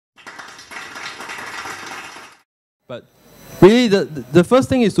But really, the first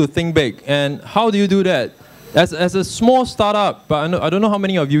thing is to think big. And how do you do that? As a small startup, but I don't know how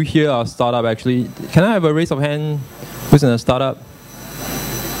many of you here are startup actually. Can I have a raise of hand who's in a startup?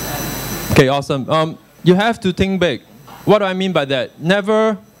 Okay, awesome. You have to think big. What do I mean by that?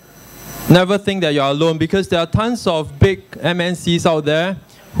 Never think that you're alone, because there are tons of big MNCs out there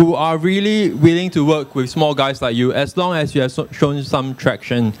who are really willing to work with small guys like you as long as you have shown some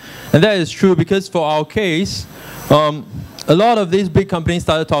traction. And that is true because for our case, a lot of these big companies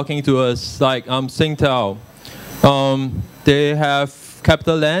started talking to us, like Singtel. They have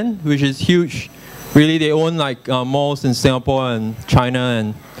CapitaLand, which is huge. Really, they own like malls in Singapore and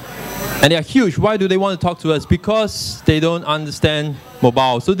China, and they're huge. Why do they want to talk to us? Because they don't understand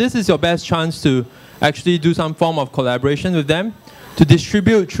mobile. So this is your best chance to actually do some form of collaboration with them, to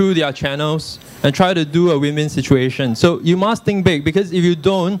distribute through their channels and try to do a win-win situation. So you must think big, because if you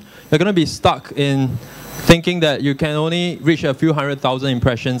don't, you're going to be stuck in thinking that you can only reach a few 100,000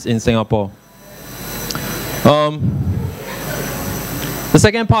 impressions in Singapore. The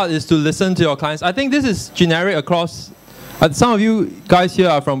second part is to listen to your clients. I think this is generic across, some of you guys here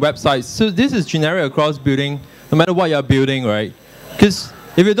are from websites, so this is generic across building, no matter what you're building, right? Because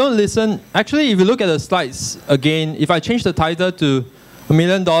if you don't listen, actually if you look at the slides again, if I change the title to $1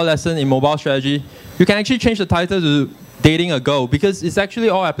 million lesson in mobile strategy, you can actually change the title to dating a girl, because it's actually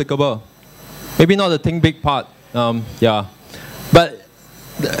all applicable. Maybe not the think big part, yeah. But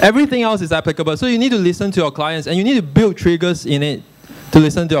everything else is applicable. So you need to listen to your clients, and you need to build triggers in it to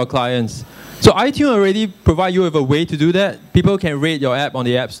listen to your clients. So iTunes already provide you with a way to do that. People can rate your app on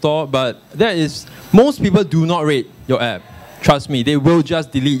the App Store, but most people do not rate your app. Trust me, they will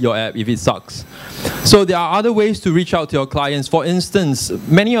just delete your app if it sucks. So there are other ways to reach out to your clients. For instance,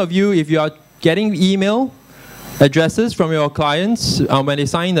 many of you, if you are getting email addresses from your clients when they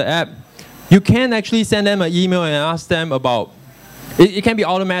sign the app, you can actually send them an email and ask them about, it can be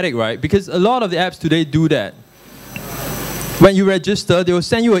automatic, right? Because a lot of the apps today do that. When you register, they will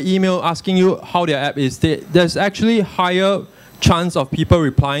send you an email asking you how their app is. There's actually higher chance of people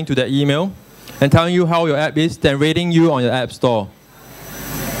replying to that email and telling you how your app is than rating you on your app store.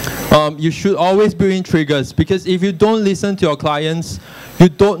 You should always build in triggers, because if you don't listen to your clients, you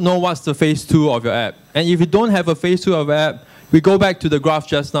don't know what's the phase 2 of your app. And if you don't have a phase 2 of your app, we go back to the graph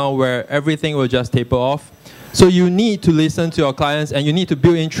just now where everything will just taper off. So you need to listen to your clients, and you need to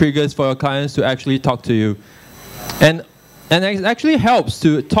build in triggers for your clients to actually talk to you. And it actually helps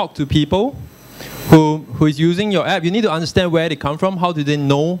to talk to people who is using your app. You need to understand where they come from, how do they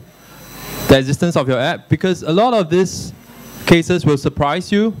know the existence of your app, because a lot of these cases will surprise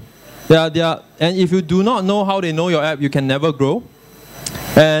you. And if you do not know how they know your app, you can never grow.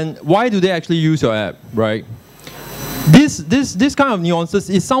 And why do they actually use your app, right? This kind of nuances,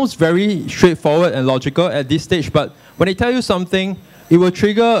 it sounds very straightforward and logical at this stage, but when they tell you something, it will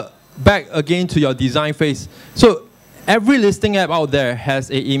trigger back again to your design phase. So every listing app out there has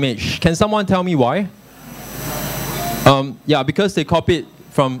an image. Can someone tell me why? Yeah, because they copied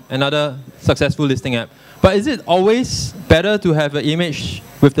from another successful listing app. But is it always better to have an image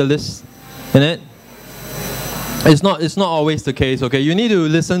with the list in it? It's not always the case, okay? You need to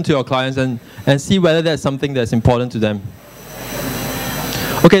listen to your clients and see whether that's something that's important to them.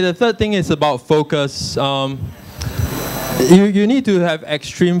 Okay, the third thing is about focus. You need to have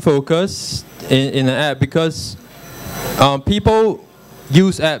extreme focus in an app, because people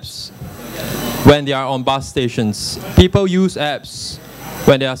use apps when they are on bus stations. People use apps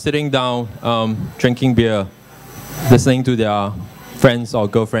when they are sitting down, drinking beer, listening to their friends or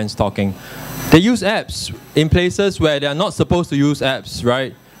girlfriends talking. They use apps in places where they are not supposed to use apps,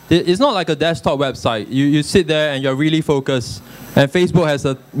 right? It's not like a desktop website. You sit there and you're really focused, and Facebook has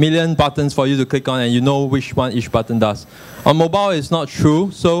 1 million buttons for you to click on, and you know which one each button does. On mobile, it's not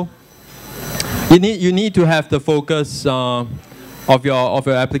true. So you need to have the focus of your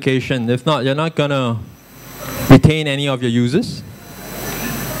application. If not, you're not gonna retain any of your users.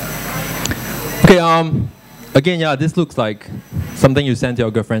 Okay. Again, yeah, this looks like something you send to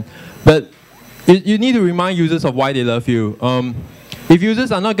your girlfriend, but you need to remind users of why they love you. If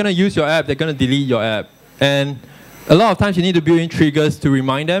users are not going to use your app, they're going to delete your app. And a lot of times you need to build in triggers to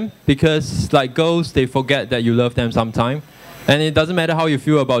remind them, because like girls, they forget that you love them sometime. And it doesn't matter how you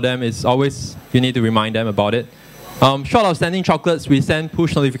feel about them, it's always, you need to remind them about it. Short of sending chocolates, we send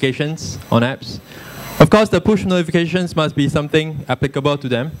push notifications on apps. Of course, the push notifications must be something applicable to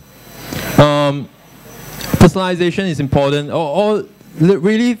them. Personalization is important, or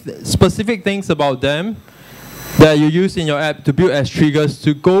really specific things about them that you use in your app to build as triggers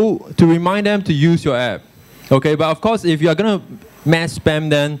to remind them to use your app. Okay, but of course, if you are going to mass spam,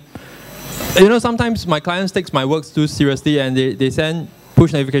 then You know, sometimes my clients take my work too seriously and they send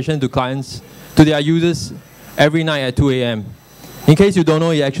push notification to clients, to their users every night at 2 a.m. In case you don't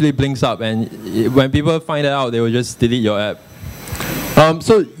know, it actually blinks up, and when people find it out, they will just delete your app.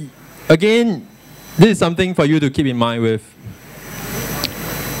 So again, this is something for you to keep in mind with.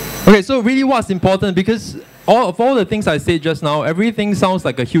 Okay, so really what's important, because of all the things I said just now, everything sounds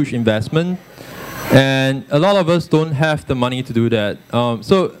like a huge investment, and a lot of us don't have the money to do that.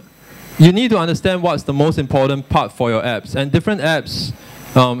 So you need to understand what's the most important part for your apps, and different apps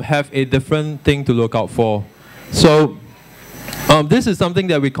have a different thing to look out for. So this is something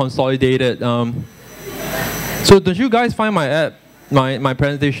that we consolidated. So don't you guys find my app, my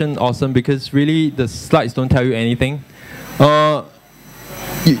presentation awesome? Because really the slides don't tell you anything.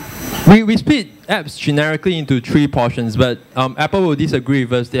 We split apps generically into 3 portions, but Apple will disagree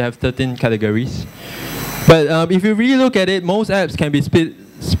with us. They have 13 categories. But if you really look at it, most apps can be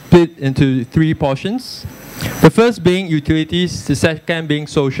split into 3 portions. The first being utilities, the second being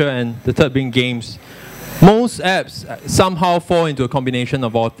social, and the third being games. Most apps somehow fall into a combination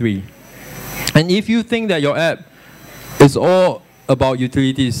of all 3. And if you think that your app is all about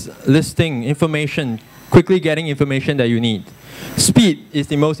utilities, listing, information, quickly getting information that you need, speed is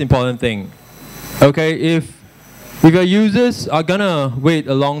the most important thing. Okay, if your users are gonna wait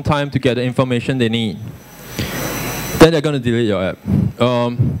a long time to get the information they need, then they're gonna delete your app.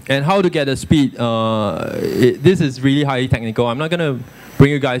 And how to get the speed, this is really highly technical. I'm not gonna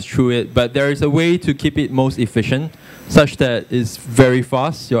bring you guys through it, but there is a way to keep it most efficient, such that it's very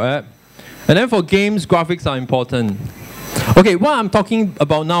fast, your app. And then for games, graphics are important. Okay, what I'm talking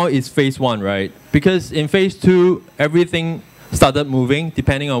about now is phase 1, right? Because in phase 2, everything started moving,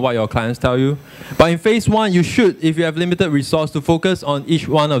 depending on what your clients tell you. But in phase 1, you should, if you have limited resource, to focus on each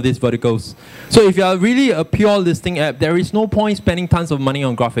one of these verticals. So if you are really a pure listing app, there is no point spending tons of money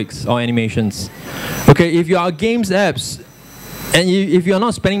on graphics or animations. Okay, if you are games apps, and if you're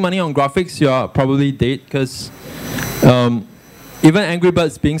not spending money on graphics, you are probably dead, because even Angry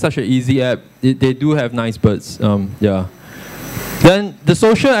Birds being such an easy app, they do have nice birds. Yeah. Then the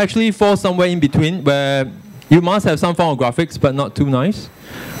social actually falls somewhere in between, where you must have some form of graphics, but not too nice.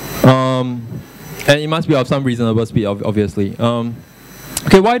 And it must be of some reasonable speed, obviously.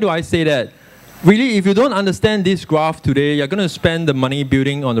 Okay, why do I say that? Really, if you don't understand this graph today, you're going to spend the money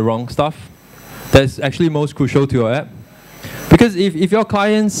building on the wrong stuff. That's actually most crucial to your app. Because if your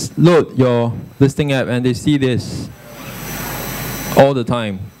clients load your listing app and they see this all the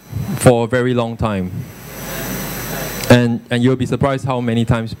time, for a very long time, and you'll be surprised how many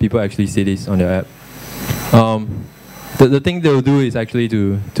times people actually see this on their app. The thing they'll do is actually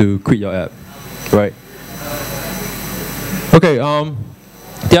to quit your app, right? Okay,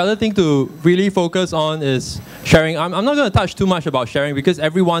 the other thing to really focus on is sharing. I'm not going to touch too much about sharing, because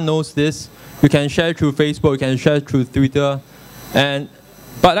everyone knows this. You can share through Facebook, you can share through Twitter.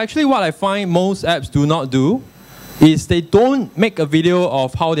 But actually what I find most apps do not do is they don't make a video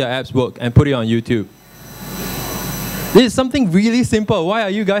of how their apps work and put it on YouTube. This is something really simple. Why are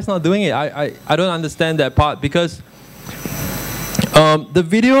you guys not doing it? I don't understand that part, because the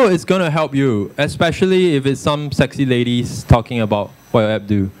video is going to help you, especially if it's some sexy ladies talking about what your app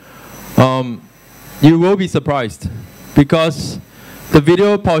do. You will be surprised, because the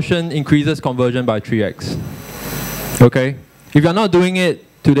video portion increases conversion by 3x. Okay? If you're not doing it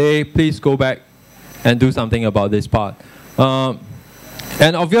today, please go back and do something about this part.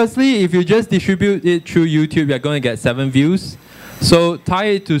 And obviously, if you just distribute it through YouTube, you're going to get 7 views. So tie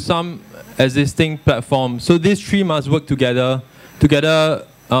it to some existing platform. So these 3 must work together.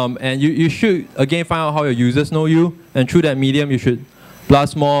 And you should, again, find out how your users know you. And through that medium, you should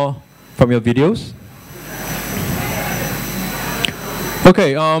blast more from your videos.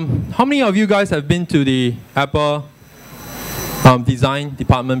 Okay, how many of you guys have been to the Apple design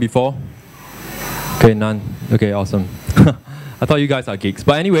department before? Okay, none. Okay, awesome. I thought you guys are geeks.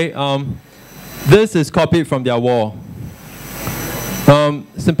 But anyway, this is copied from their wall.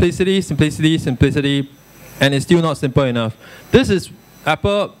 Simplicity, simplicity, simplicity, and it's still not simple enough. This is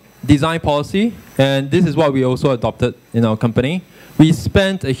Apple design policy, and this is what we also adopted in our company. We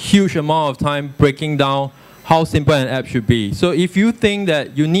spent a huge amount of time breaking down how simple an app should be. So if you think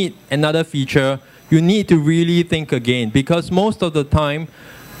that you need another feature, you need to really think again, because most of the time,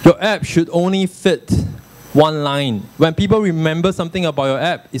 your app should only fit one line. When people remember something about your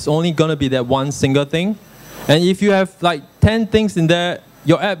app, it's only going to be that one single thing. And if you have like 10 things in there,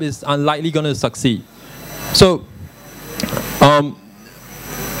 your app is unlikely going to succeed. So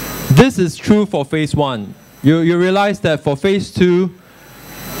this is true for phase 1. You realize that for phase 2,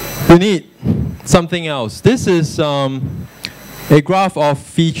 you need something else. This is a graph of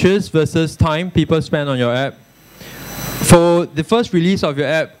features versus time people spend on your app. For the first release of your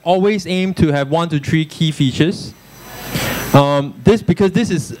app, always aim to have 1 to 3 key features. Because this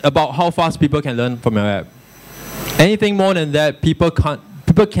is about how fast people can learn from your app. Anything more than that, people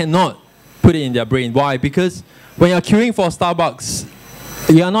cannot put it in their brain. Why? Because when you're queuing for Starbucks,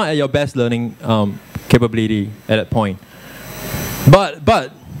 you are not at your best learning capability at that point. But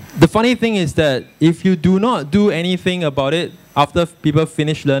the funny thing is that if you do not do anything about it after people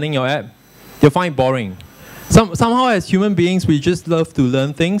finish learning your app, you'll find it boring. Somehow as human beings, we just love to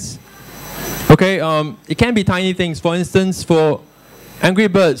learn things. Okay, it can be tiny things. For instance, for Angry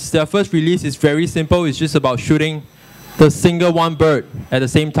Birds, their first release is very simple. It's just about shooting the single one bird at the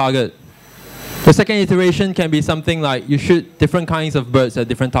same target. The second iteration can be something like you shoot different kinds of birds at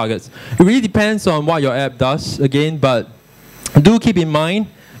different targets. It really depends on what your app does, again, but do keep in mind,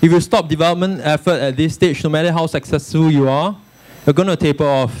 if you stop development effort at this stage, no matter how successful you are, you're going to taper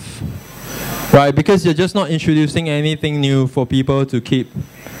off, right? Because you're just not introducing anything new for people to keep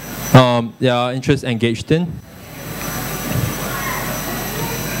their interest engaged in.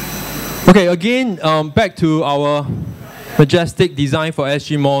 Okay, again, back to our majestic design for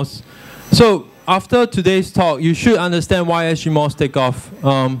SG Malls. So after today's talk, you should understand why SG Malls take off.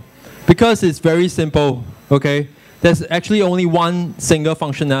 Because it's very simple, okay? There's actually only one single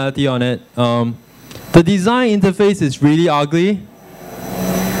functionality on it. The design interface is really ugly.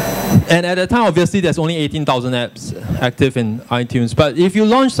 And at that time, obviously, there's only 18,000 apps active in iTunes. But if you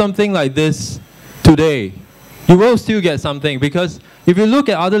launch something like this today, you will still get something. Because if you look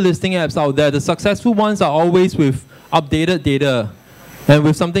at other listing apps out there, the successful ones are always with updated data and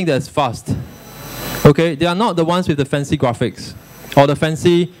with something that's fast. Okay, they are not the ones with the fancy graphics or the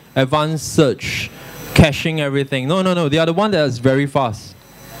fancy advanced search, caching everything. No, no, no. They are the one that's very fast.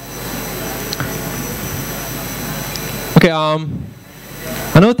 Okay,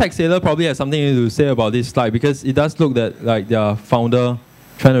 I know Techsailor probably has something to say about this slide because it does look that like their founder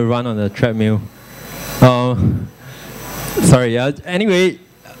trying to run on a treadmill. Sorry, yeah. Anyway,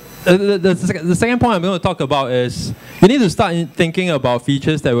 the second point I'm going to talk about is you need to start thinking about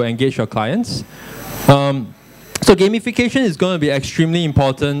features that will engage your clients. So gamification is going to be extremely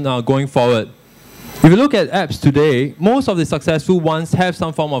important going forward. If you look at apps today, most of the successful ones have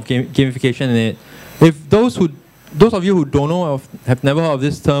some form of gamification in it. If those of you who don't know or have never heard of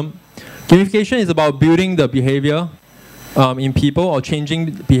this term, gamification is about building the behavior in people or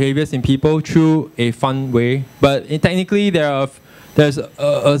changing behaviors in people through a fun way. But technically, there's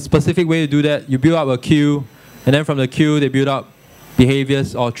a specific way to do that. You build up a queue, and then from the queue, they build up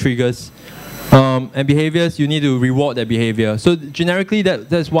behaviors or triggers. And behaviors, you need to reward that behavior. So generically,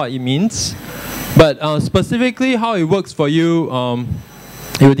 that's what it means. But specifically, how it works for you,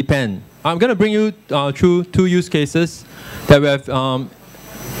 it will depend. I'm going to bring you through 2 use cases that we have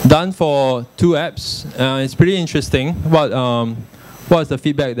done for 2 apps. It's pretty interesting. What's the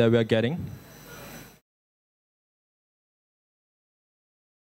feedback that we are getting?